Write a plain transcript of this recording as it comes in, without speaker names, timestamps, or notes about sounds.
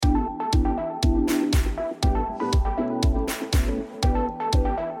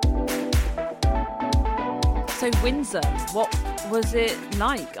So Windsor, what was it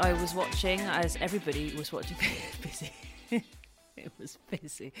like? I was watching, as everybody was watching, busy. It was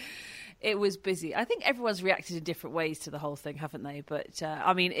busy. It was busy. I think everyone's reacted in different ways to the whole thing, haven't they? But,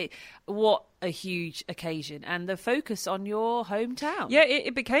 I mean, what a huge occasion. And the focus on your hometown. Yeah,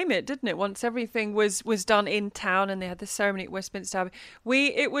 it became it, didn't it? Once everything was done in town and they had the ceremony at Westminster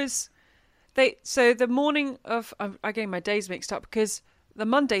Abbey. So the morning of, I'm getting my days mixed up because the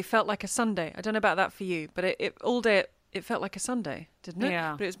Monday felt like a Sunday. I don't know about that for you, but all day it felt like a Sunday, didn't it?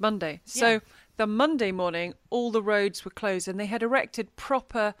 Yeah. But it was Monday. So the Monday morning, all the roads were closed and they had erected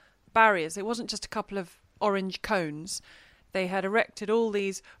proper barriers. It wasn't just a couple of orange cones. They had erected all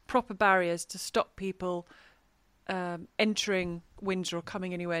these proper barriers to stop people entering Windsor or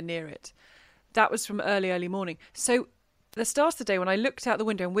coming anywhere near it. That was from early morning. So the start of the day, when I looked out the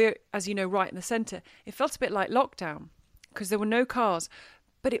window, and we're, as you know, right in the centre, it felt a bit like lockdown because there were no cars.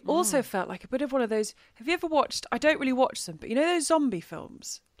 But it also felt like a bit of one of those... Have you ever watched... I don't really watch them, but you know those zombie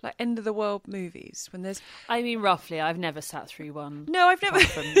films? Like end of the world movies when there's... I mean, roughly. I've never sat through one. No, I've never...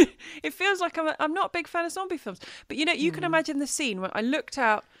 It feels like I'm not a big fan of zombie films. But you know, you can imagine the scene when I looked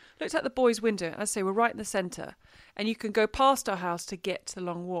out the boys' window, and I say we're right in the centre, and you can go past our house to get to the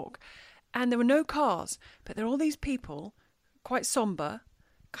Long Walk. And there were no cars, but there are all these people, quite sombre,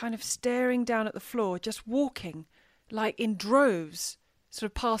 kind of staring down at the floor, just walking, like in droves, sort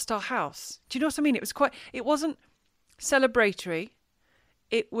of past our house. Do you know what I mean? It wasn't celebratory.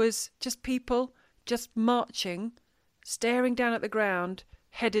 It was just people just marching, staring down at the ground,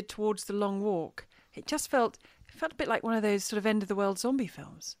 headed towards the Long Walk. It felt a bit like one of those sort of end of the world zombie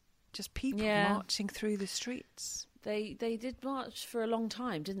films. Just people marching through the streets. They did march for a long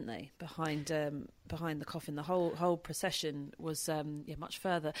time, didn't they? Behind the coffin, the whole procession was much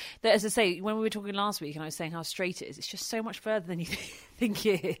further. As I say, when we were talking last week, and I was saying how straight it is, it's just so much further than you think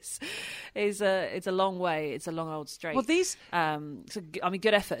it is. It's a long way. It's a long old straight. Well, these,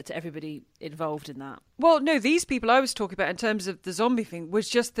 good effort to everybody involved in that. Well, no, these people I was talking about in terms of the zombie thing was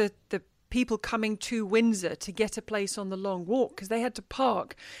just the people coming to Windsor to get a place on the Long Walk because they had to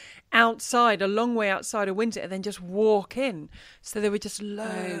park outside, a long way outside of Windsor, and then just walk in. So there were just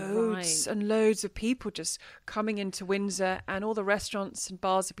loads and loads of people just coming into Windsor, and all the restaurants and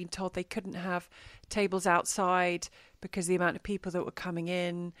bars had been told they couldn't have tables outside because of the amount of people that were coming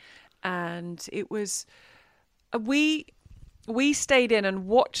in. And it was... We stayed in and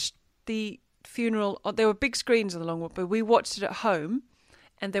watched the funeral. There were big screens on the Long Walk, but we watched it at home.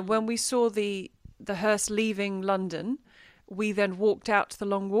 And then when we saw the hearse leaving London, we then walked out to the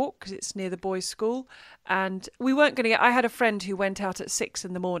Long Walk because it's near the boys' school. And we weren't going to I had a friend who went out at 6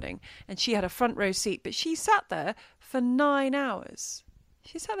 a.m. and she had a front row seat, but she sat there for 9 hours.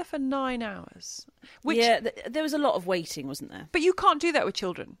 She sat there for 9 hours. There was a lot of waiting, wasn't there? But you can't do that with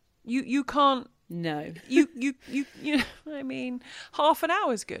children. You can't. No. You know, I mean, half an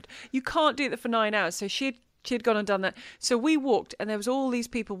hour is good. You can't do that for 9 hours. So she had gone and done that. So we walked, and there was all these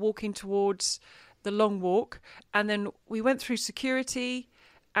people walking towards the Long Walk, and then we went through security,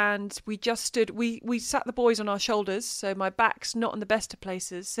 and we just stood. We sat the boys on our shoulders, so my back's not in the best of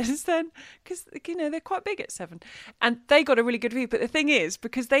places since then, because they're quite big at 7, and they got a really good view. But the thing is,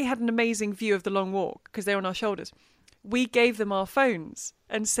 because they had an amazing view of the Long Walk because they're on our shoulders, we gave them our phones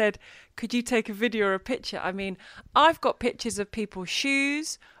and said, could you take a video or a picture? I mean, I've got pictures of people's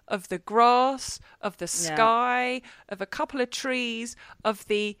shoes, of the grass, of the sky, of a couple of trees, of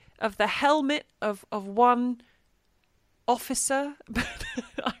the helmet of one officer. But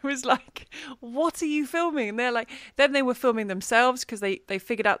I was like, what are you filming? And they're like, then they were filming themselves because they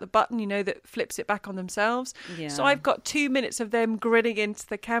figured out the button, that flips it back on themselves. Yeah. So I've got 2 minutes of them grinning into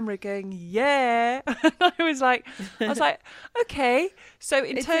the camera going, yeah. And I was like, okay. So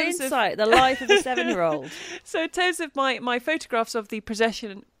in terms of the life of a 7-year-old. So in terms of my photographs of the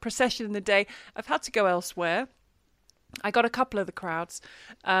procession in the day, I've had to go elsewhere. I got a couple of the crowds,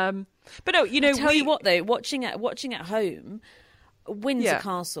 but no, I tell you what though, watching at home, Windsor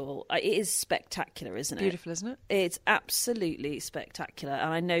Castle, it is spectacular, isn't it? Beautiful, isn't it? It's absolutely spectacular,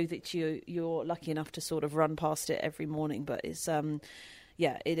 and I know that you're lucky enough to sort of run past it every morning. But it's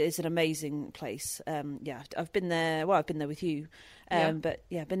it is an amazing place. I've been there. Well, I've been there with you, but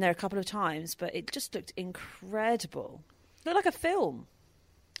I've been there a couple of times. But it just looked incredible. It looked like a film.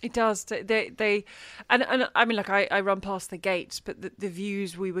 It does. They and I mean, like I run past the gates, but the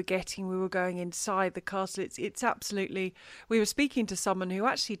views we were getting, we were going inside the castle. It's absolutely. We were speaking to someone who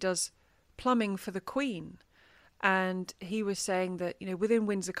actually does plumbing for the Queen, and he was saying that within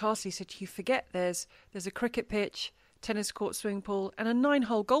Windsor Castle, he said you forget there's a cricket pitch, tennis court, swimming pool, and a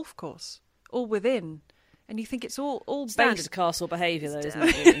 9-hole golf course all within. and you think it's all Standard based. castle behaviour, though, isn't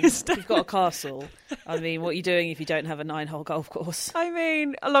it? Really? If you've got a castle, I mean, what are you doing if you don't have a 9-hole golf course? I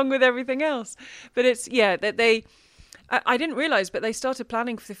mean, along with everything else. But it's, yeah, that I didn't realise, but they started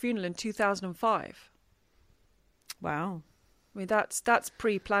planning for the funeral in 2005. Wow. I mean, that's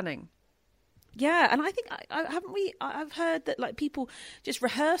pre-planning. Yeah, and I think I've heard that like people just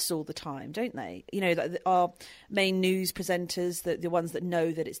rehearse all the time, don't they? You know, like our main news presenters, the ones that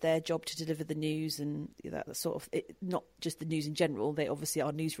know that it's their job to deliver the news, and that sort of not just the news in general. They obviously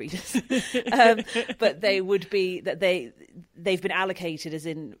are newsreaders, but they would be that they've been allocated as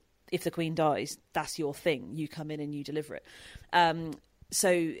in if the Queen dies, that's your thing. You come in and you deliver it.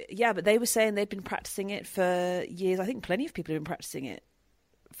 So yeah, but they were saying they'd been practicing it for years. I think plenty of people have been practicing it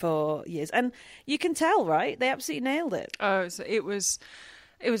for years, and you can tell, right? They absolutely nailed it. Oh, so it was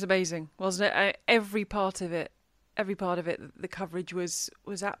amazing, wasn't it? Every part of it, the coverage was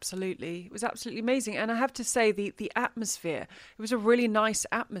absolutely amazing. And I have to say, the atmosphere, it was a really nice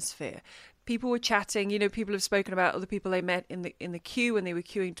atmosphere. People were chatting. You know, people have spoken about other people they met in the queue when they were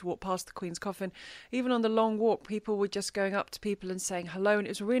queuing to walk past the Queen's coffin. Even on the long walk, people were just going up to people and saying hello, and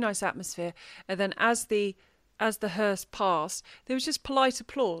it was a really nice atmosphere. And then as the hearse passed, there was just polite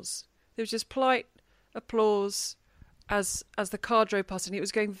applause. There was just polite applause as the car drove past, and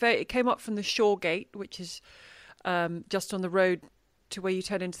it came up from the Shore Gate, which is just on the road to where you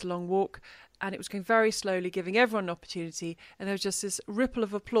turn into the Long Walk, and it was going very slowly, giving everyone an opportunity, and there was just this ripple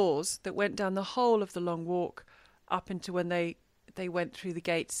of applause that went down the whole of the Long Walk up into when they went through the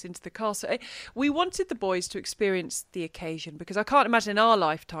gates into the castle. We wanted the boys to experience the occasion, because I can't imagine in our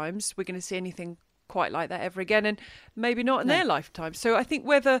lifetimes we're going to see anything quite like that ever again, and maybe not in their lifetime. So I think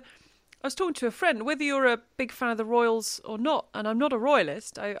I was talking to a friend, whether you're a big fan of the royals or not, and I'm not a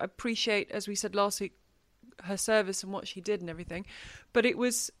royalist, I appreciate, as we said last week, her service and what she did and everything, but it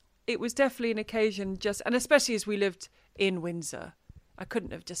was definitely an occasion, and especially as we lived in Windsor, I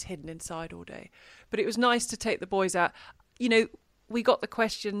couldn't have just hidden inside all day. But it was nice to take the boys out. You know, we got the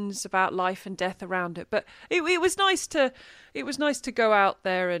questions about life and death around it, but it was nice to go out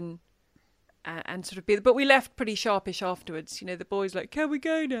there and sort of be. But we left pretty sharpish afterwards. You know, the boys like, "Can we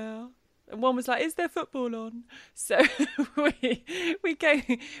go now?" And one was like, "Is there football on?" So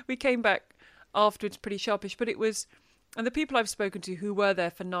we came back afterwards pretty sharpish. But it was, and the people I've spoken to who were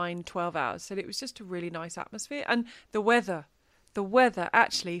there for 9-12 hours said it was just a really nice atmosphere, and the weather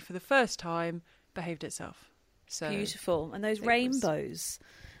actually for the first time behaved itself. So beautiful, and those rainbows,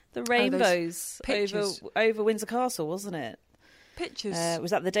 the rainbows over Windsor Castle, wasn't it? Pictures.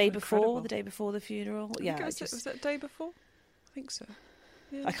 Was that the day incredible. before? The day before the funeral? Yeah, was that the day before? I think so.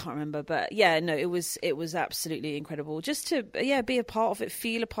 Yeah. I can't remember, but yeah, no, it was absolutely incredible. Just to be a part of it,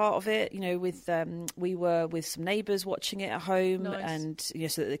 feel a part of it. You know, with we were with some neighbours watching it at home, nice. And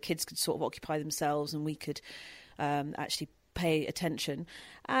so that the kids could sort of occupy themselves, and we could actually pay attention.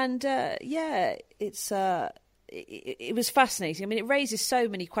 And it was fascinating. I mean, it raises so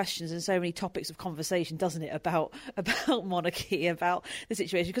many questions and so many topics of conversation, doesn't it, about monarchy, about the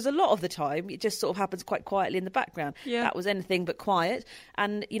situation? Because a lot of the time it just sort of happens quite quietly in the background. Yeah. That was anything but quiet.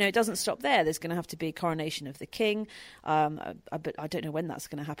 And, you know, it doesn't stop there. There's going to have to be a coronation of the king. But I don't know when that's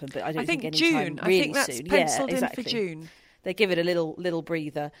going to happen, but I think any June. time really I think that's soon. penciled exactly. in for June. They give it a little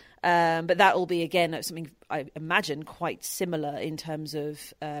breather, but that will be again something I imagine quite similar in terms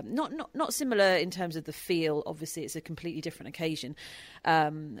of not similar in terms of the feel. Obviously, it's a completely different occasion,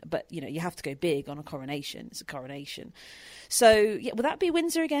 but you know you have to go big on a coronation. It's a coronation, so yeah. Will that be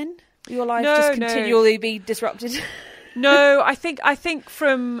Windsor again? Will your life just continually be disrupted? No, I think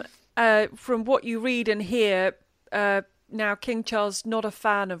from what you read and hear now, King Charles not a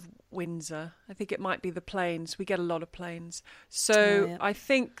fan of Windsor. I think it might be the plains. We get a lot of plains. So yeah. I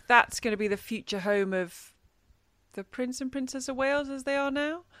think that's going to be the future home of the Prince and Princess of Wales as they are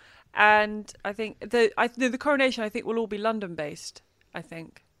now. And I think the coronation, I think, will all be London based, I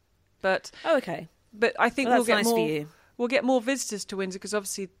think. But okay. But I think we'll get more. We'll get more visitors to Windsor because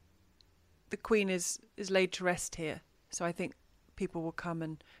obviously the Queen is laid to rest here. So I think people will come,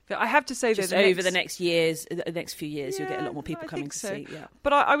 and I have to say that over the next few years, you'll get a lot more people coming to see. Yeah,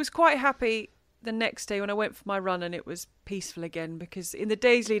 but I was quite happy the next day when I went for my run, and it was peaceful again. Because in the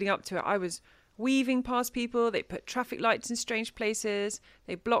days leading up to it, I was weaving past people. They put traffic lights in strange places.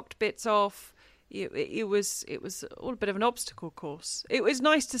 They blocked bits off. It was all a bit of an obstacle course. It was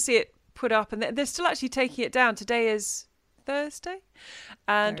nice to see it put up, and they're still actually taking it down. Today is Thursday,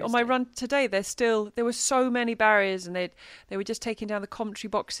 and on my run today there were so many barriers, and they were just taking down the commentary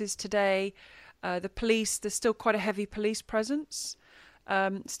boxes today. The police, there's still quite a heavy police presence,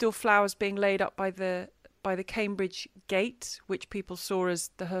 still flowers being laid up by the Cambridge gate, which people saw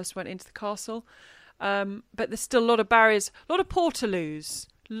as the hearse went into the castle. But there's still a lot of barriers, a lot of portaloos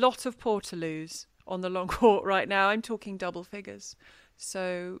on the long walk right now. I'm talking double figures.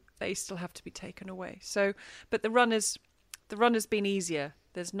 So they still have to be taken away. So, but the runner's been easier.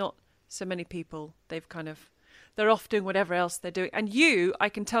 There's not so many people. They're off doing whatever else they're doing. And you, I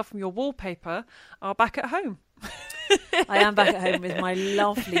can tell from your wallpaper, are back at home. I am back at home with my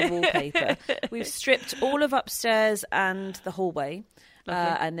lovely wallpaper. We've stripped all of upstairs and the hallway.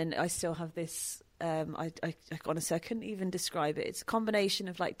 And then I still have this, I honestly, I couldn't even describe it. It's a combination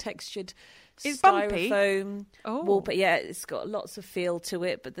of like textured styrofoam wallpaper. Yeah, it's got lots of feel to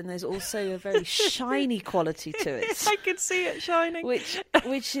it, but then there's also a very shiny quality to it. I can see it shining.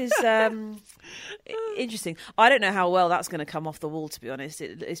 Which is interesting. I don't know how well that's going to come off the wall, to be honest.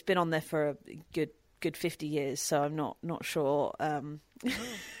 It's been on there for a good 50 years, so I'm not sure how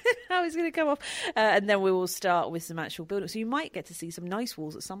it's going to come off. And then we will start with some actual building. So you might get to see some nice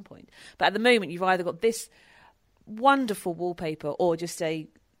walls at some point. But at the moment, you've either got this wonderful wallpaper or just a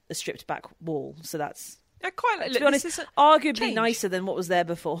stripped back wall. So that's, I quite like, to be honest, arguably nicer than what was there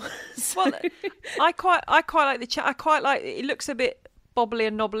before. So. Well, I quite like the I quite like it. Looks a bit bobbly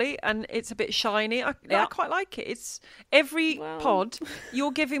and knobbly, and it's a bit shiny. I quite like it. It's every pod.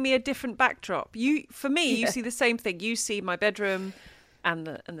 You're giving me a different backdrop. You see the same thing. You see my bedroom and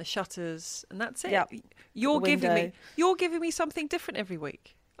the shutters, and that's it. Yep. You're giving me something different every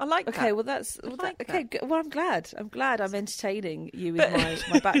week. I like that. Okay, well, I'm glad. I'm entertaining you with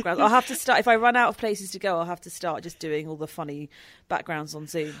my background. I'll have to start, if I run out of places to go, I'll have to start just doing all the funny backgrounds on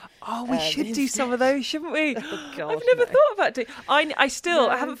Zoom. Oh, we should do some of those, shouldn't we? Oh, God, I've never thought about doing. I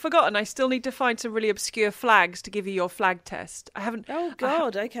haven't forgotten. I still need to find some really obscure flags to give you your flag test. I haven't. Oh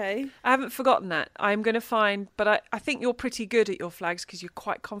God, okay. I haven't forgotten that. I'm going to find, but I think you're pretty good at your flags because you're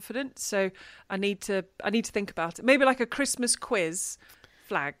quite confident. So I need to think about it. Maybe like a Christmas quiz.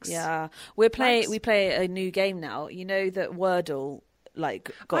 Flags. Yeah, we play a new game now. You know that Wordle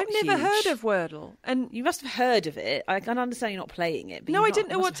got I've never heard of Wordle, and you must have heard of it. I can understand you're not playing it. But no, I didn't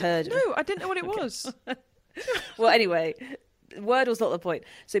know what. I didn't know what it was. Well, anyway, Wordle's not the point.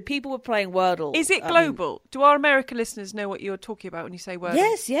 So people were playing Wordle. Is it global? Do our American listeners know what you're talking about when you say Wordle?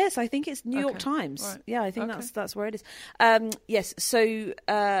 Yes. I think it's New York Times. Right. Yeah, I think that's where it is. Yes. So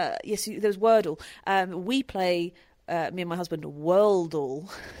there's Wordle. We play. Me and my husband Worldle,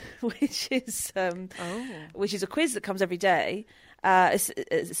 which is a quiz that comes every day.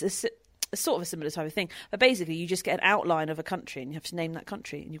 It's sort of a similar type of thing, but basically you just get an outline of a country and you have to name that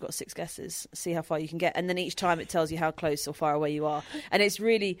country, and you've got 6 guesses, see how far you can get, and then each time it tells you how close or far away you are. And it's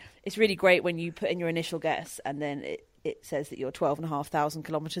really great when you put in your initial guess and then it says that you're 12,500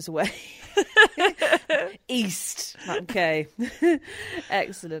 kilometres away. East. Okay.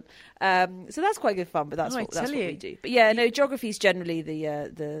 Excellent. So that's quite good fun, but that's what we do. But yeah, no, geography is generally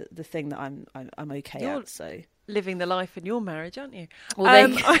the thing that I'm okay at. So living the life in your marriage, aren't you?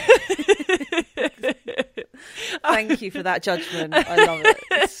 Well, thank you for that judgment. I love it.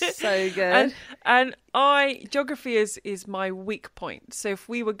 It's so good. And geography is my weak point. So if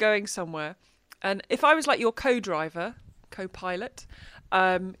we were going somewhere, and if I was like your co-driver, co-pilot,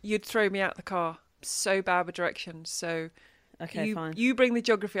 you'd throw me out the car. So bad with directions. So fine. You bring the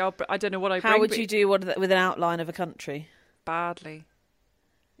geography. I don't know what I bring. How would you do with an outline of a country? Badly.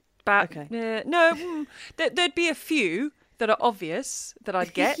 Okay. No, there'd be a few that are obvious that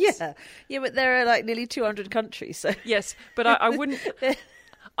I'd get. Yeah, but there are like nearly 200 countries. So yes, but I wouldn't. There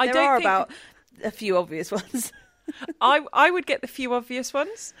are about a few obvious ones. I would get the few obvious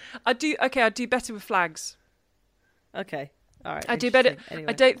ones. I'd do better with flags. Okay. All right. I do better. Anyway.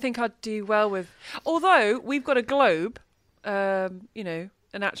 I don't think I'd do well with. Although we've got a globe, an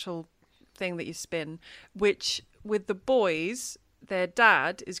actual thing that you spin, which with the boys, their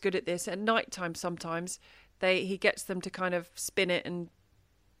dad is good at this. At night time, sometimes he gets them to kind of spin it and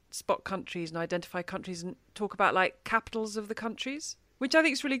spot countries and identify countries and talk about like capitals of the countries, which I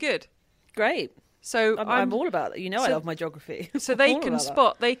think is really good. Great. So I'm all about that. I love my geography. So they can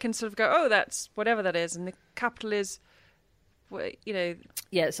spot. They can sort of go, oh, that's whatever that is, and the capital is.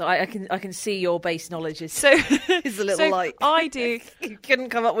 Yeah, so I can see your base knowledge is a little light. I do. You couldn't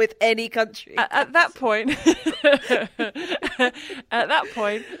come up with any country. At that point,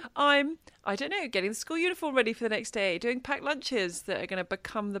 I'm, I don't know, getting the school uniform ready for the next day, doing packed lunches that are going to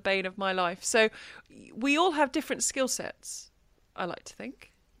become the bane of my life. So we all have different skill sets, I like to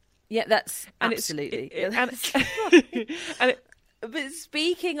think. Yeah, that's absolutely. But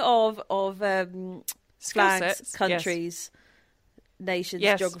speaking of flags, countries, nations,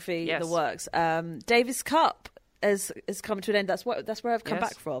 geography, the works. Davis Cup has come to an end. That's where I've come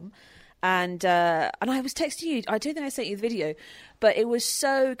back from. And I was texting you. I don't think I sent you the video, but it was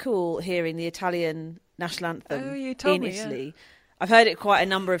so cool hearing the Italian national anthem you told in me, Italy. yeah. I've heard it quite a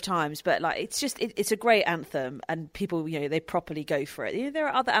number of times, but like it's a great anthem, and people, they properly go for it. There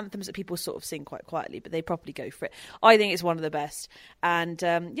are other anthems that people sort of sing quite quietly, but they properly go for it. I think it's one of the best, and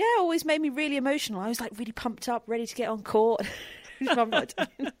it always made me really emotional. I was like really pumped up, ready to get on court. I'm not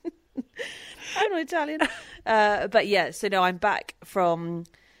Italian. I'm not Italian, but yeah. So no, I'm back from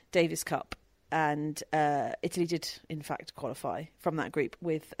Davis Cup, and Italy did in fact qualify from that group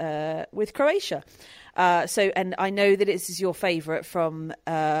with Croatia. And I know that this is your favourite from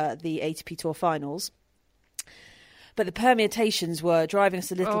the ATP Tour Finals, but the permutations were driving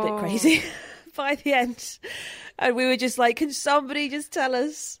us a little bit crazy by the end, and we were just like, can somebody just tell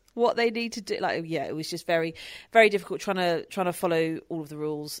us what they need to do? Like, yeah, it was just very, very difficult trying to follow all of the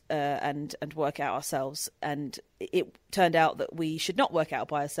rules and work out ourselves. And it turned out that we should not work out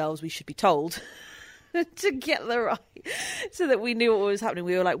by ourselves. We should be told to get the right, so that we knew what was happening.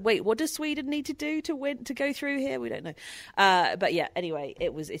 We were like, wait, what does Sweden need to do to win, to go through here? We don't know. But yeah, anyway,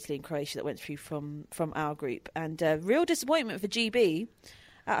 it was Italy and Croatia that went through from our group. And real disappointment for GB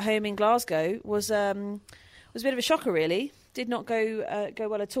at home in Glasgow was a bit of a shocker, really. Did not go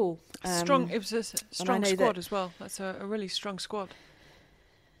well at all. It was a strong squad as well. That's a really strong squad.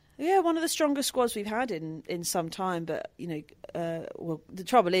 Yeah, one of the strongest squads we've had in some time. But the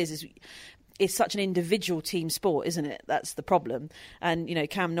trouble is it's such an individual team sport, isn't it? That's the problem. And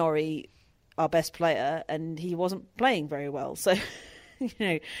Cam Norrie, our best player, and he wasn't playing very well. So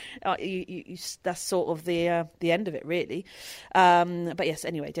that's sort of the end of it, really. But yes,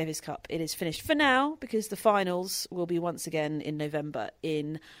 anyway, Davis Cup, it is finished for now, because the finals will be once again in November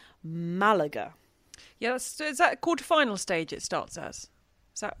in Malaga. Yeah, is that quarter-final stage it starts as?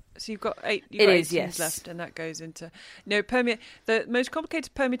 So you've got eight teams left, and that goes into the most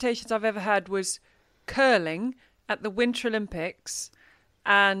complicated permutations I've ever had was curling at the Winter Olympics,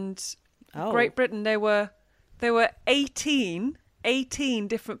 and Great Britain. There were 18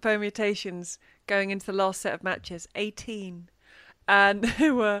 different permutations going into the last set of matches. 18, and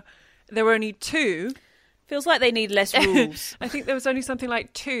there were only 2. Feels like they need less rules. I think there was only something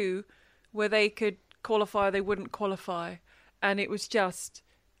like 2 where they could qualify or they wouldn't qualify. And it was just,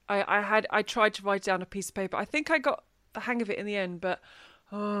 I tried to write down a piece of paper. I think I got the hang of it in the end, but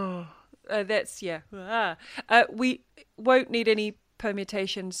we won't need any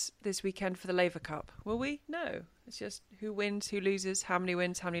permutations this weekend for the Laver Cup, will we? No, it's just who wins, who loses, how many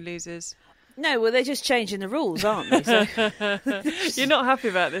wins, how many loses. No, well, they're just changing the rules, aren't they? So... You're not happy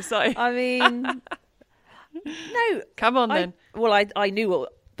about this, are you? I mean, no. Come on then. I knew what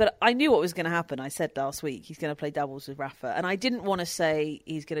was going to happen. I said last week he's going to play doubles with Rafa, and I didn't want to say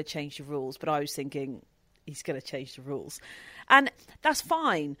he's going to change the rules, but I was thinking he's going to change the rules, and that's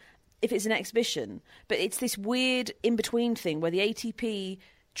fine if it's an exhibition. But it's this weird in-between thing where the ATP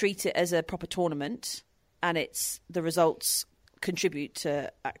treat it as a proper tournament, and it's the results contribute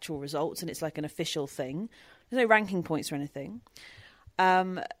to actual results, and it's like an official thing. There's no ranking points or anything,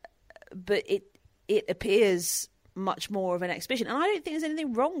 but it appears much more of an exhibition, and I don't think there's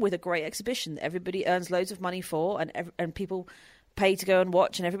anything wrong with a great exhibition that everybody earns loads of money for, and people pay to go and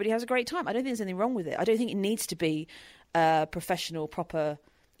watch, and everybody has a great time. I don't think there's anything wrong with it. I don't think it needs to be a professional, proper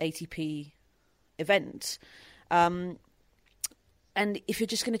ATP event. And if you're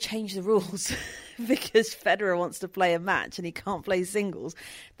just going to change the rules because Federer wants to play a match and he can't play singles,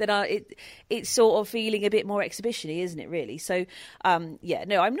 then it's sort of feeling a bit more exhibition-y, isn't it? Really. So I'm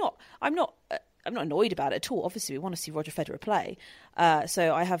not annoyed about it at all. Obviously, we want to see Roger Federer play,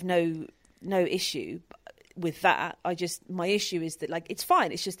 so I have no issue with that. My issue is that, like, it's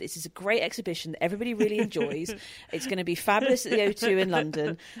fine. It's just, this is a great exhibition that everybody really enjoys. It's going to be fabulous at the O2 in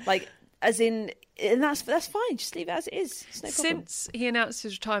London. Like, and that's fine. Just leave it as it is. It's no problem. Since he announced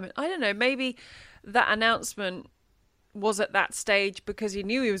his retirement, I don't know, maybe that announcement was at that stage because he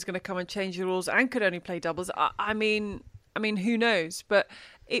knew he was going to come and change the rules and could only play doubles. I mean, who knows? But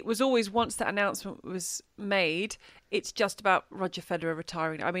it was always, once that announcement was made, it's just about Roger Federer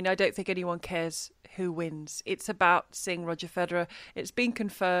retiring. I mean, I don't think anyone cares who wins. It's about seeing Roger Federer. It's been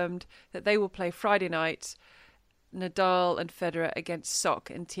confirmed that they will play Friday night, Nadal and Federer against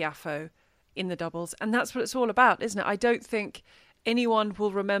Sock and Tiafoe in the doubles. And that's what it's all about, isn't it? I don't think anyone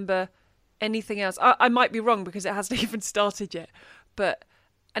will remember anything else. I might be wrong because it hasn't even started yet.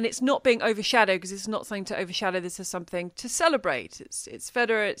 And it's not being overshadowed, because it's not something to overshadow. This is something to celebrate. It's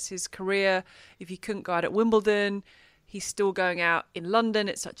Federer, it's his career. If he couldn't go out at Wimbledon, he's still going out in London.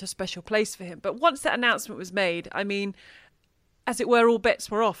 It's such a special place for him. But once that announcement was made, I mean, as it were, all bets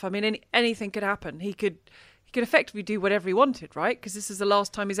were off. I mean, anything could happen. He he could effectively do whatever he wanted, right? Because this is the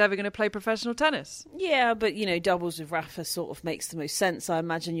last time he's ever going to play professional tennis. Yeah, but, doubles with Rafa sort of makes the most sense. I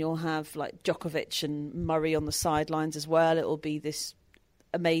imagine you'll have, like, Djokovic and Murray on the sidelines as well. It will be this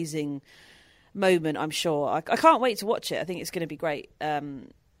amazing moment, I'm sure. I can't wait to watch it. I think it's going to be great.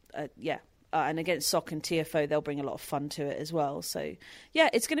 And against Sock and TFO, they'll bring a lot of fun to it as well. So, yeah,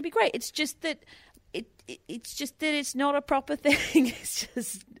 it's going to be great. It's just that it's not a proper thing.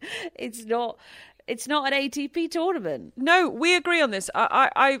 It's not an ATP tournament. No, we agree on this.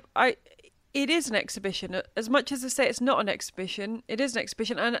 It is an exhibition. As much as I say it's not an exhibition, it is an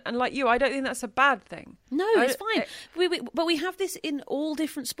exhibition. And like you, I don't think that's a bad thing. No, it's fine. But we have this in all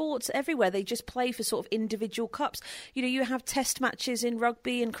different sports everywhere. They just play for sort of individual cups. You have test matches in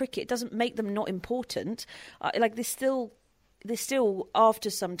rugby and cricket. It doesn't make them not important. This still, after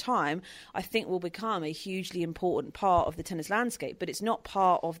some time, I think will become a hugely important part of the tennis landscape. But it's not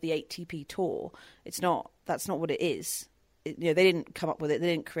part of the ATP tour. It's not. That's not what it is. They didn't come up with it. They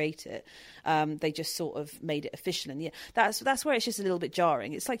didn't create it. They just sort of made it official. And that's where it's just a little bit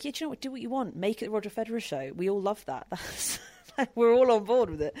jarring. It's like, do you know what? Do what you want. Make it the Roger Federer show. We all love that. We're all on board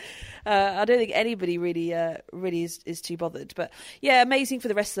with it. I don't think anybody really is too bothered. But yeah, amazing for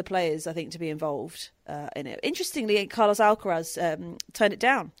the rest of the players, I think, to be involved in it. Interestingly, Carlos Alcaraz turned it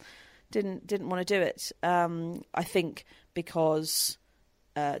down. Didn't want to do it. I think because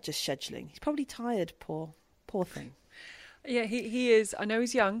just scheduling. He's probably tired. Poor thing. Yeah, he is. I know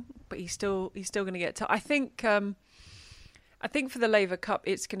he's young, but he's still going to get to. I think for the Laver Cup,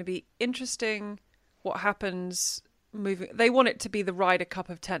 it's going to be interesting what happens moving. They want it to be the Ryder Cup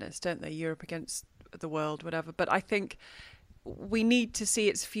of tennis, don't they? Europe against the world, whatever. But I think we need to see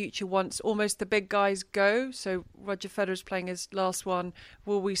its future once almost the big guys go. So Roger Federer's playing his last one.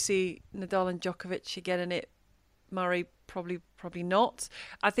 Will we see Nadal and Djokovic again in it? Murray probably not.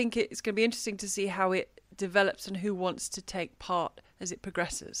 I think it's going to be interesting to see how it develops and who wants to take part as it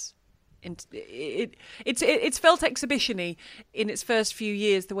progresses. It's felt exhibition-y in its first few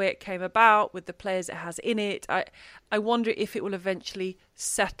years, the way it came about with the players it has in it. I wonder if it will eventually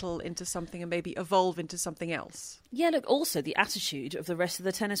settle into something and maybe evolve into something else. Yeah, look, also the attitude of the rest of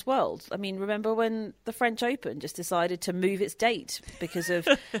the tennis world. I mean, remember when the French Open just decided to move its date because of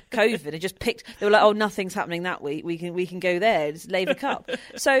COVID? It just picked. They were like, "Oh, nothing's happening that week. We can go there. It's Laver Cup."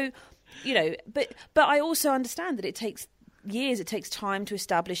 So, but I also understand that it takes years. It takes time to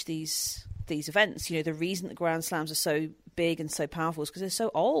establish these events. The reason that Grand Slams are so big and so powerful is because they're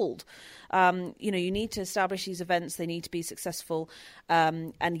so old. You need to establish these events. They need to be successful.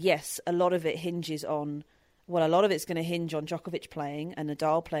 And yes, a lot of it hinges on. Well, a lot of it's going to hinge on Djokovic playing and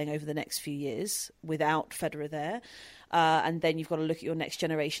Nadal playing over the next few years without Federer there. And then you've got to look at your next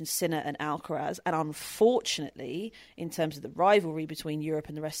generation, Sinner and Alcaraz. And unfortunately, in terms of the rivalry between Europe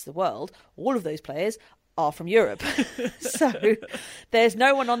and the rest of the world, all of those players are from Europe. So there's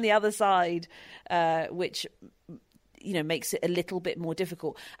no one on the other side, which makes it a little bit more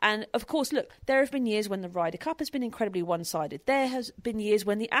difficult. And of course, look, there have been years when the Ryder Cup has been incredibly one-sided. There has been years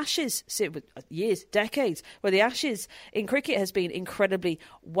when the Ashes, decades, where the Ashes in cricket has been incredibly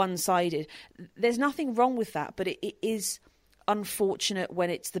one-sided. There's nothing wrong with that, but it is unfortunate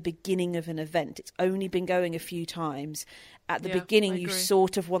when it's the beginning of an event. It's only been going a few times. At the beginning, you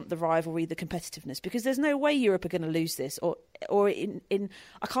sort of want the rivalry, the competitiveness, because there's no way Europe are going to lose this, or in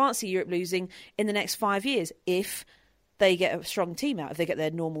I can't see Europe losing in the next 5 years if they get a strong team out. If they get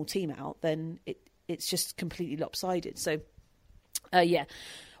their normal team out, then it's just completely lopsided. So,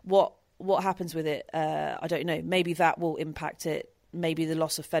 what happens with it? I don't know. Maybe that will impact it. Maybe the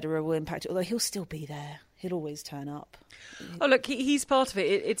loss of Federer will impact it. Although he'll still be there. He'll always turn up. Oh, look, he's part of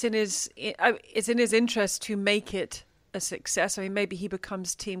it. It's in his interest to make it a success. I mean, maybe he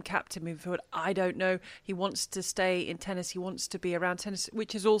becomes team captain moving forward. I don't know. He wants to stay in tennis. He wants to be around tennis,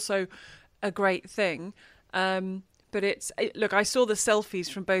 which is also a great thing. But look, I saw the selfies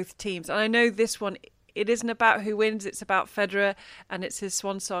from both teams, and I know this one, it isn't about who wins. It's about Federer, and it's his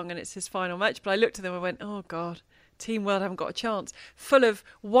swan song, and it's his final match. But I looked at them and went, oh, God. Team World haven't got a chance, full of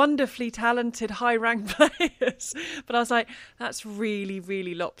wonderfully talented, high-ranked players. But I was like, that's really,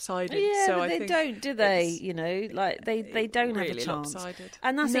 really lopsided. Yeah, so but I they think don't, do they? They don't really have a chance. Lopsided.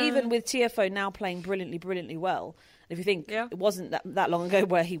 And that's even with TFO now playing brilliantly, brilliantly well. If you think it wasn't that long ago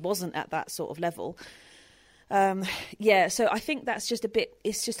where he wasn't at that sort of level. So I think that's just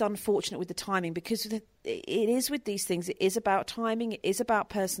it's just unfortunate with the timing, because it is with these things. It is about timing. It is about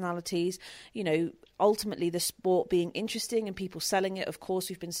personalities. Ultimately the sport being interesting and people selling it. Of course,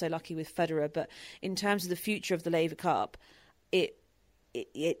 we've been so lucky with Federer, but in terms of the future of the Laver Cup,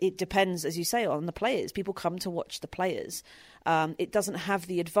 it depends, as you say, on the players. People come to watch the players. It doesn't have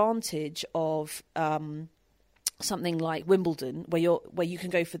the advantage of something like Wimbledon, where you can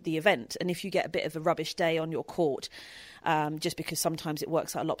go for the event, and if you get a bit of a rubbish day on your court, just because sometimes it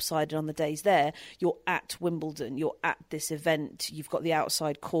works out lopsided on the days there, you're at Wimbledon, you're at this event, you've got the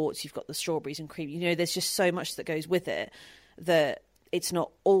outside courts, you've got the strawberries and cream. There's just so much that goes with it that it's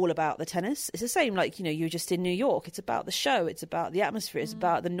not all about the tennis. It's the same, like, you're just in New York. It's about the show. It's about the atmosphere. It's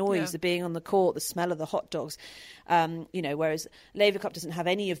about the noise, the being on the court, the smell of the hot dogs. Whereas Laver Cup doesn't have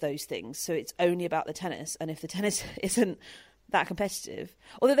any of those things. So it's only about the tennis. And if the tennis isn't that competitive,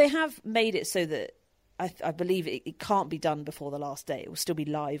 although they have made it so that I believe it can't be done before the last day. It will still be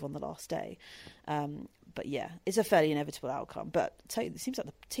live on the last day. But yeah, it's a fairly inevitable outcome. But I tell you, it seems like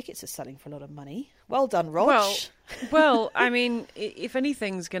the tickets are selling for a lot of money. Well done, Rog. Well, I mean, if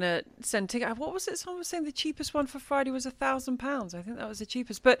anything's going to send tickets, what was it? Someone was saying the cheapest one for Friday was £1,000. I think that was the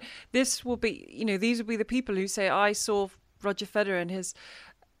cheapest. But this will be, these will be the people who say, I saw Roger Federer and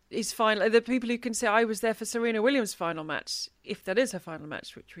his final. The people who can say, I was there for Serena Williams' final match, if that is her final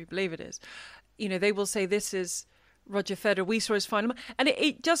match, which we believe it is. They will say, this is Roger Federer, we saw his final. And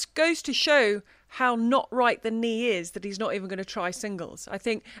it just goes to show how not right the knee is that he's not even going to try singles, I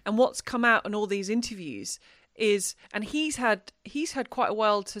think. And what's come out in all these interviews is, and he's had quite a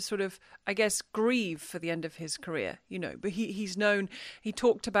while to sort of, I guess, grieve for the end of his career, but he's known, he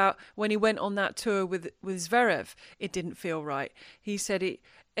talked about when he went on that tour with Zverev, it didn't feel right. He said it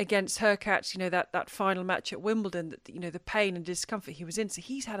against Hurkacz, that final match at Wimbledon, that the pain and discomfort he was in. So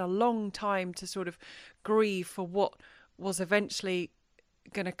he's had a long time to sort of grieve for what was eventually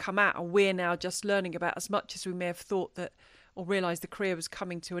going to come out, and we're now just learning about as much as we may have thought that, or realised the career was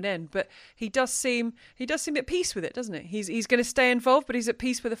coming to an end. But he does seem at peace with it, doesn't he? He's going to stay involved, but he's at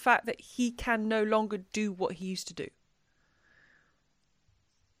peace with the fact that he can no longer do what he used to do.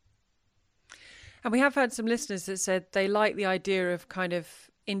 And we have had some listeners that said they like the idea of kind of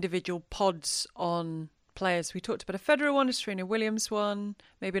individual pods on players. We talked about a Federer one, a Serena Williams one,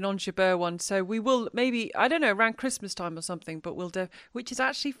 maybe an Ons Jabeur one. So we will maybe, I don't know, around Christmas time or something, but we'll do, which is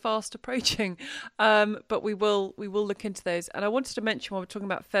actually fast approaching. But we will look into those. And I wanted to mention while we're talking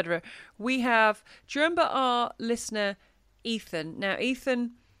about Federer, do you remember our listener Ethan? Now,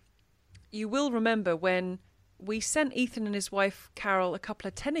 Ethan, you will remember when we sent Ethan and his wife Carol a couple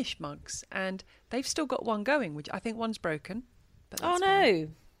of tennis mugs, and they've still got one going, which I think one's broken. But that's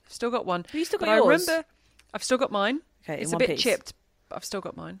fine. Still got one. Have you still got yours? I remember, I've still got mine. Okay, it's a bit chipped, but I've still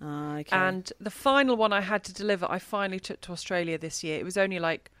got mine. Okay. And the final one I had to deliver, I finally took to Australia this year. It was only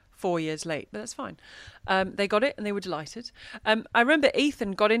like 4 years late, but that's fine. They got it and they were delighted. I remember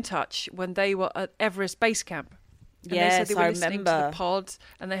Ethan got in touch when they were at Everest Base Camp. And yes, they said they were I listening remember. To the pod,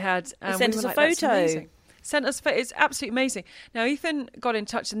 and they had sent us a photo. Sent us. It's absolutely amazing. Now Ethan got in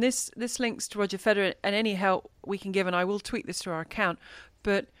touch, and this links to Roger Federer and any help we can give, and I will tweet this to our account.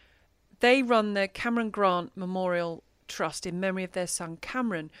 But they run the Cameron Grant Memorial Trust in memory of their son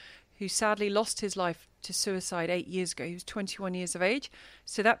Cameron, who sadly lost his life to suicide 8 years ago. He was 21 years of age.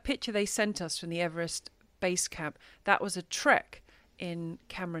 So that picture they sent us from the Everest Base Camp, that was a trek in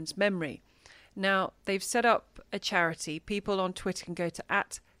Cameron's memory. Now, they've set up a charity. People on Twitter can go to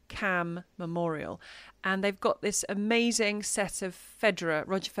 @Cam Memorial, and they've got this amazing set of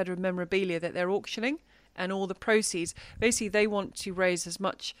Roger Federer memorabilia that they're auctioning, and all the proceeds, basically they want to raise as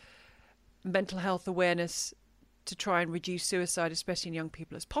much mental health awareness to try and reduce suicide, especially in young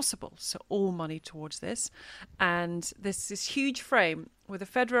people, as possible. So all money towards this. And there's this huge frame with a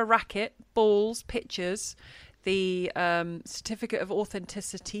Federer racket, balls, pictures, the certificate of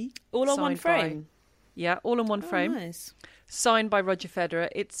authenticity. All on one frame? All in one frame. Nice. Signed by Roger Federer.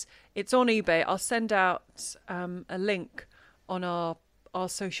 It's on eBay. I'll send out a link on our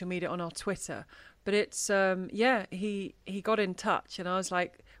social media, on our Twitter. But it's, he got in touch, and I was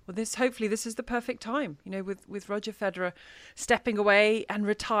like, well, hopefully this is the perfect time, with Roger Federer stepping away and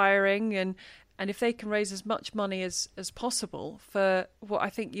retiring, and if they can raise as much money as possible for what I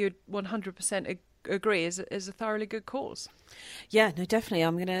think you'd 100% agree is a thoroughly good cause. Yeah, no, definitely.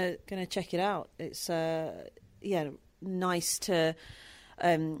 I'm gonna check it out. It's nice to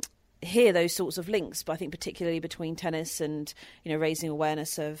hear those sorts of links, but I think particularly between tennis and raising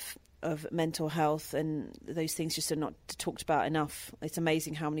awareness of mental health, and those things just are not talked about enough. It's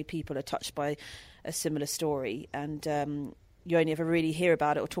amazing how many people are touched by a similar story, and you only ever really hear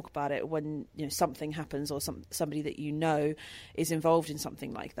about it or talk about it when something happens or somebody that is involved in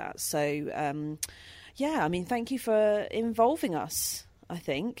something like that. So thank you for involving us. I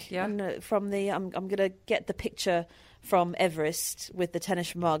think and, I'm going to get the picture from Everest with the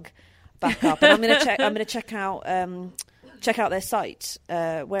tennis mug back up, and I'm going to check out their site.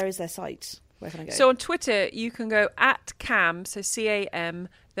 Where is their site? Where can I go? So on Twitter, you can go @Cam, so CAM,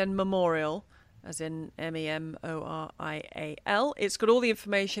 then Memorial, as in MEMORIAL. It's got all the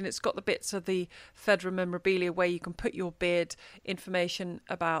information. It's got the bits of the Federer memorabilia where you can put your bid, information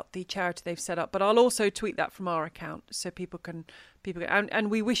about the charity they've set up. But I'll also tweet that from our account so people can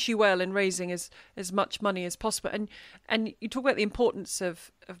and we wish you well in raising as much money as possible. And you talk about the importance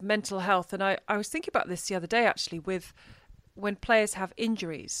of mental health. And I was thinking about this the other day, actually, with when players have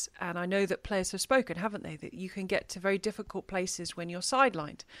injuries, and I know that players have spoken, haven't they, that you can get to very difficult places when you're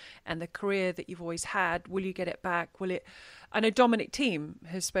sidelined, and the career that you've always had, will you get it back? Will it? I know Dominic Thiem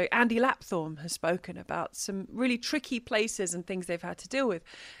has spoken, Andy Lapthorne has spoken about some really tricky places and things they've had to deal with.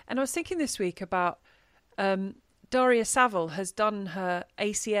 And I was thinking this week about Daria Saville has done her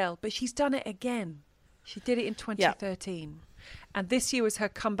ACL, but she's done it again. She did it in 2013. Yeah. And this year was her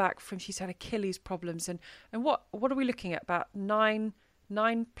comeback from, she's had Achilles problems. And what are we looking at? About 9+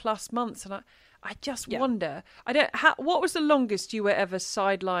 months. And I just wonder, what was the longest you were ever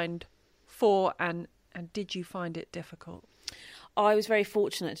sidelined for, and did you find it difficult? I was very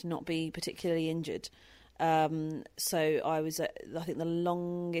fortunate to not be particularly injured. So I was, I think the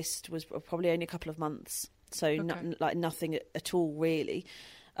longest was probably only a couple of months. So like nothing at all, really.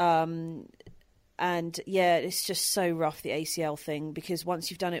 And yeah, it's just so rough, the ACL thing, because once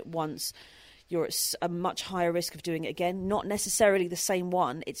you've done it once, you're at a much higher risk of doing it again. Not necessarily the same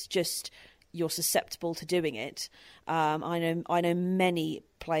one. It's just you're susceptible to doing it. I know many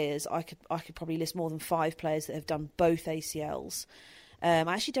players. I could probably list more than 5 players that have done both ACLs. I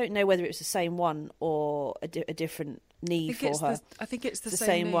actually don't know whether it's the same one or a different knee for her. I think it's the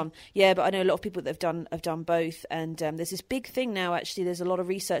same one. Yeah, but I know a lot of people that have done both, and there's this big thing now. Actually, there's a lot of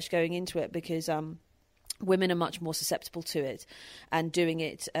research going into it because women are much more susceptible to it, and doing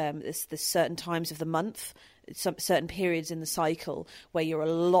it. There's certain times of the month, certain periods in the cycle where you're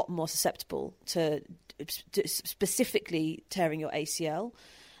a lot more susceptible to specifically tearing your ACL.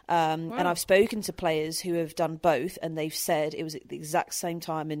 Wow. And I've spoken to players who have done both, and they've said it was at the exact same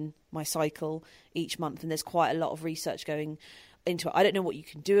time in my cycle each month. And there's quite a lot of research going into it. I don't know what you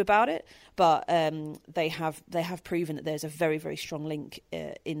can do about it, but they have proven that there's a very, very strong link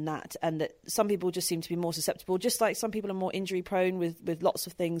in that, and that some people just seem to be more susceptible, just like some people are more injury prone with lots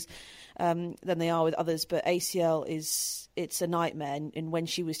of things than they are with others. But ACL it's a nightmare. And when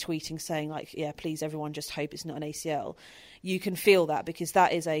she was tweeting saying like, yeah, please everyone just hope it's not an ACL, you can feel that, because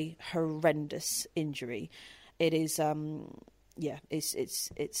that is a horrendous injury. It is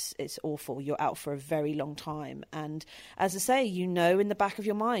it's awful. You're out for a very long time, and as I say, in the back of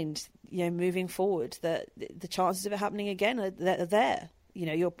your mind, moving forward, that the chances of it happening again are there.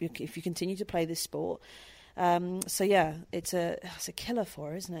 If you continue to play this sport. So yeah, it's a killer for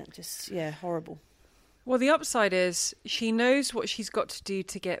her, isn't it? Just horrible. Well, the upside is she knows what she's got to do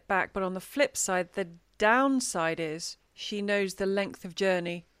to get back, but on the flip side, the downside is she knows the length of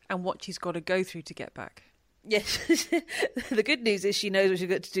journey and what she's got to go through to get back. Yes, the good news is she knows what she's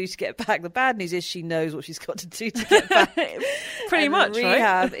got to do to get back. The bad news is she knows what she's got to do to get back. Pretty much,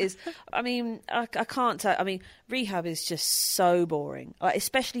 rehab right? is, I can't tell. Rehab is just so boring,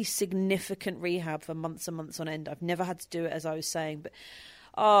 especially significant rehab for months and months on end. I've never had to do it, as I was saying, but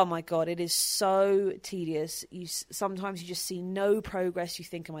oh my God, it is so tedious. Sometimes you just see no progress. You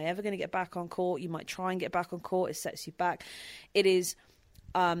think, am I ever going to get back on court? You might try and get back on court. It sets you back. It is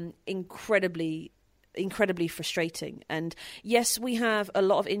incredibly frustrating. And yes, we have a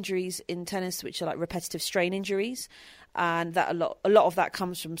lot of injuries in tennis which are like repetitive strain injuries, and that a lot of that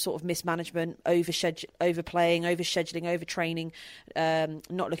comes from sort of mismanagement, overplaying, overscheduling, overtraining,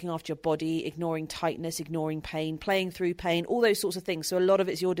 not looking after your body, ignoring tightness, ignoring pain, playing through pain, all those sorts of things. So a lot of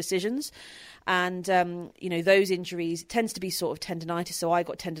it's your decisions, and those injuries tends to be sort of tendinitis. So I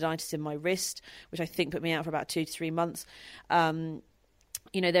got tendinitis in my wrist, which I think put me out for about 2 to 3 months.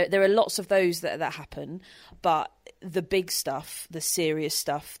 There are lots of those that happen, but the big stuff, the serious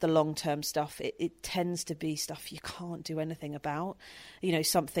stuff, the long-term stuff, it tends to be stuff you can't do anything about.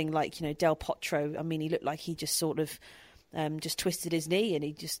 Something like, Del Potro, he looked like he just sort of just twisted his knee, and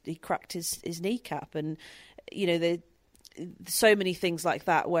he cracked his kneecap. And, there's so many things like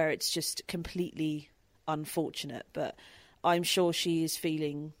that where it's just completely unfortunate. But I'm sure she is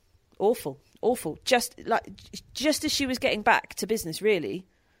feeling awful, just as she was getting back to business, really,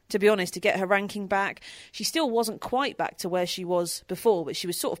 to be honest, to get her ranking back. She still wasn't quite back to where she was before, but she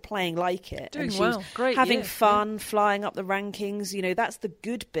was sort of playing like it. Doing and she well. was Great, having fun, flying up the rankings. That's the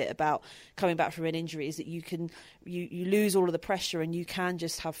good bit about coming back from an injury, is that you lose all of the pressure and you can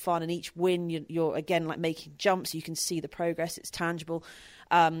just have fun, and each win you're again like making jumps. You can see the progress, it's tangible.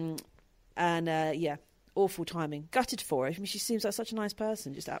 Awful timing. Gutted for her. She seems like such a nice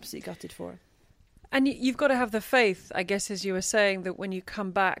person. Just absolutely gutted for her. And you've got to have the faith, I guess, as you were saying, that when you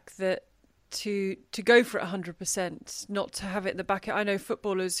come back, that to go for it 100%, not to have it in the back. I know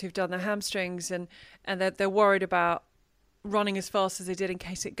footballers who've done their hamstrings and they're worried about running as fast as they did in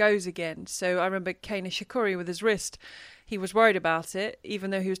case it goes again. So I remember Kane Shikori with his wrist, he was worried about it,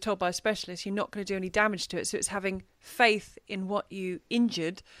 even though he was told by a specialist you're not going to do any damage to it. So it's having faith in what you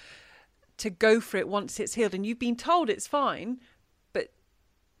injured to go for it once it's healed. And you've been told it's fine, but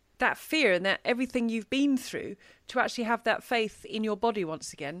that fear and that everything you've been through, to actually have that faith in your body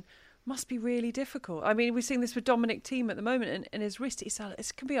once again must be really difficult. I mean, we're seeing this with Dominic Thiem at the moment, and his wrist,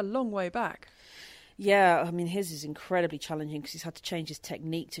 it can be a long way back. Yeah, I mean, his is incredibly challenging because he's had to change his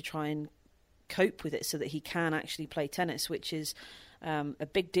technique to try and cope with it so that he can actually play tennis, which is a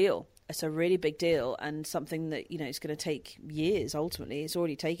big deal. It's a really big deal, and something that, is going to take years. Ultimately, it's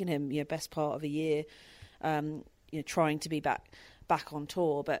already taken him best part of a year, trying to be back on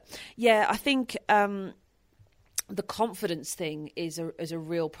tour. But yeah, I think the confidence thing is a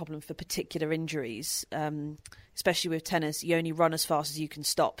real problem for particular injuries, especially with tennis. You only run as fast as you can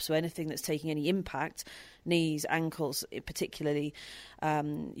stop. So anything that's taking any impact, knees, ankles, particularly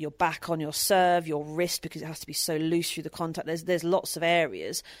your back on your serve, your wrist, because it has to be so loose through the contact. There's lots of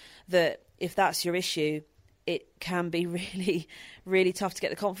areas that if that's your issue, it can be really, really tough to get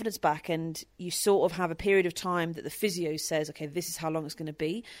the confidence back. And you sort of have a period of time that the physio says, okay, this is how long it's going to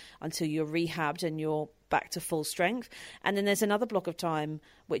be until you're rehabbed and you're back to full strength. And then there's another block of time,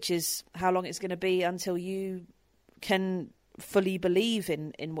 which is how long it's going to be until you can fully believe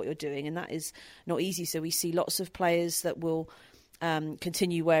in what you're doing. And that is not easy. So we see lots of players that will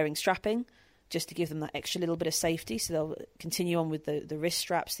continue wearing strapping just to give them that extra little bit of safety. So they'll continue on with the wrist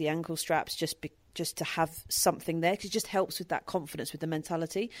straps, the ankle straps, just to have something there, because it just helps with that confidence, with the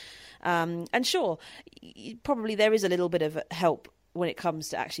mentality. And sure, probably there is a little bit of help when it comes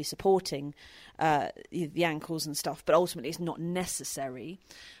to actually supporting the ankles and stuff, but ultimately it's not necessary.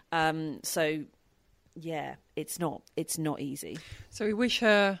 So yeah, it's not easy. So we wish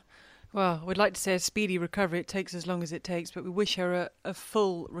her, well, we'd like to say a speedy recovery. It takes as long as it takes, but we wish her a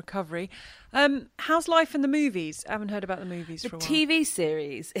full recovery. How's life in the movies? I haven't heard about the movies for a while. The TV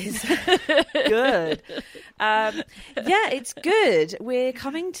series is good. Yeah, it's good. We're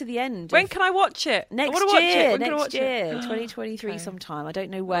coming to the end. When can I watch it? Next year, 2023 sometime. I don't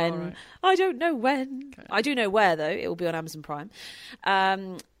know when. Right. I don't know when. Okay. I do know where, though. It will be on Amazon Prime.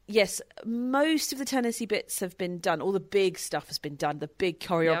 Yes, most of the Tennessee bits have been done. All the big stuff has been done. The big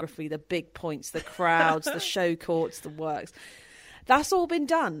choreography, the big points, the crowds, the show courts, the works. That's all been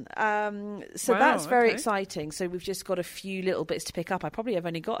done. So that's very exciting. So we've just got a few little bits to pick up. I probably have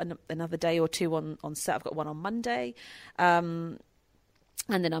only got another day or two on set. I've got one on Monday. And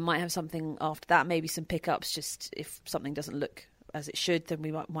then I might have something after that, maybe some pickups, just if something doesn't look as it should, then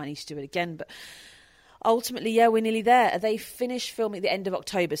we might need to do it again. But ultimately, yeah, we're nearly there. They finished filming at the end of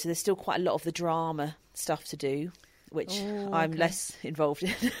October, so there's still quite a lot of the drama stuff to do, which I'm less involved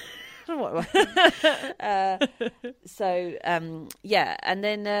in. So yeah, and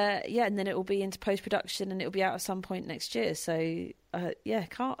then it will be into post-production and it will be out at some point next year. So yeah,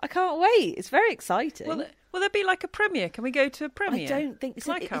 I can't wait. It's very exciting. Will there be like a premiere? Can we go to a premiere? I don't think it's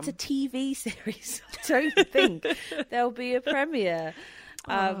a TV series. I don't think there'll be a premiere.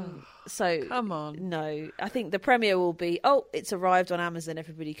 So come on. No, I think the premiere will be, it's arrived on Amazon,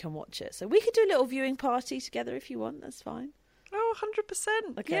 everybody can watch it. So we could do a little viewing party together if you want, that's fine.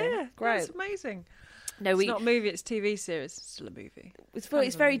 100%. Okay, yeah, great. That's amazing. No, it's not a movie, it's a TV series. It's still a movie. It's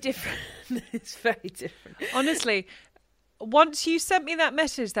very different. It's very different. Honestly, once you sent me that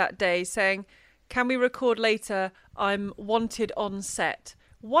message that day saying, can we record later? I'm wanted on set.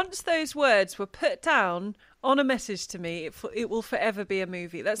 Once those words were put down on a message to me, it will forever be a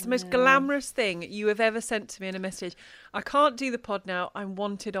movie. That's the most glamorous thing you have ever sent to me in a message. I can't do the pod now. I'm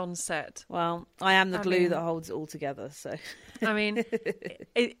wanted on set. Well, I am the glue that holds it all together. So, I mean,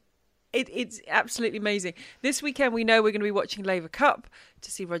 it's absolutely amazing. This weekend, we know we're going to be watching Laver Cup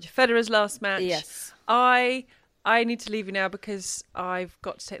to see Roger Federer's last match. Yes. I need to leave you now because I've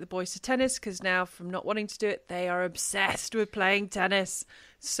got to take the boys to tennis, because now, from not wanting to do it, they are obsessed with playing tennis.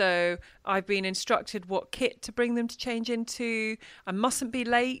 So I've been instructed what kit to bring them to change into. I mustn't be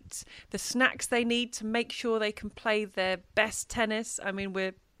late. The snacks they need to make sure they can play their best tennis. I mean,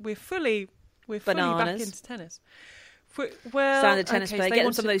 we're fully back into tennis. Standard tennis player. Get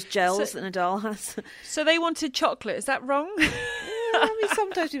them some of those gels that Nadal has. So they wanted chocolate. Is that wrong? I mean,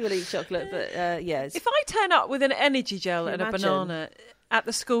 sometimes people eat chocolate, but yeah. If I turn up with an energy gel and a banana at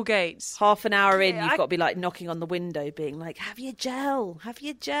the school gates, half an hour in, you've got to be like knocking on the window, being like, "Have your gel, have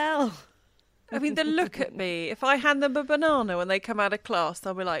your gel." I mean, they look at me. If I hand them a banana when they come out of class,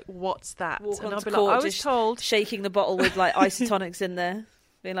 they'll be like, "What's that?" Walk and I'll be court, like, "I was told." Shaking the bottle with like isotonics in there.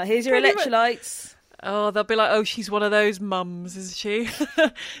 Being like, here's your Pretty much. electrolytes. Oh, they'll be like, oh, she's one of those mums, is she?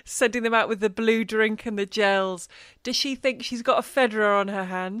 Sending them out with the blue drink and the gels. Does she think she's got a Federer on her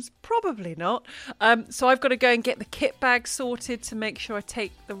hands? Probably not. So I've got to go and get the kit bag sorted to make sure I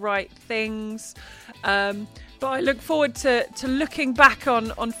take the right things. But I look forward to looking back on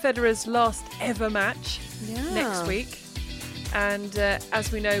Federer's last ever match next week. And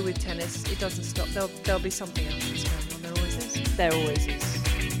as we know with tennis, it doesn't stop. There'll be something else that's going on. There always is. There always is.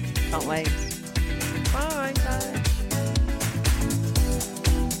 Can't wait. Bye.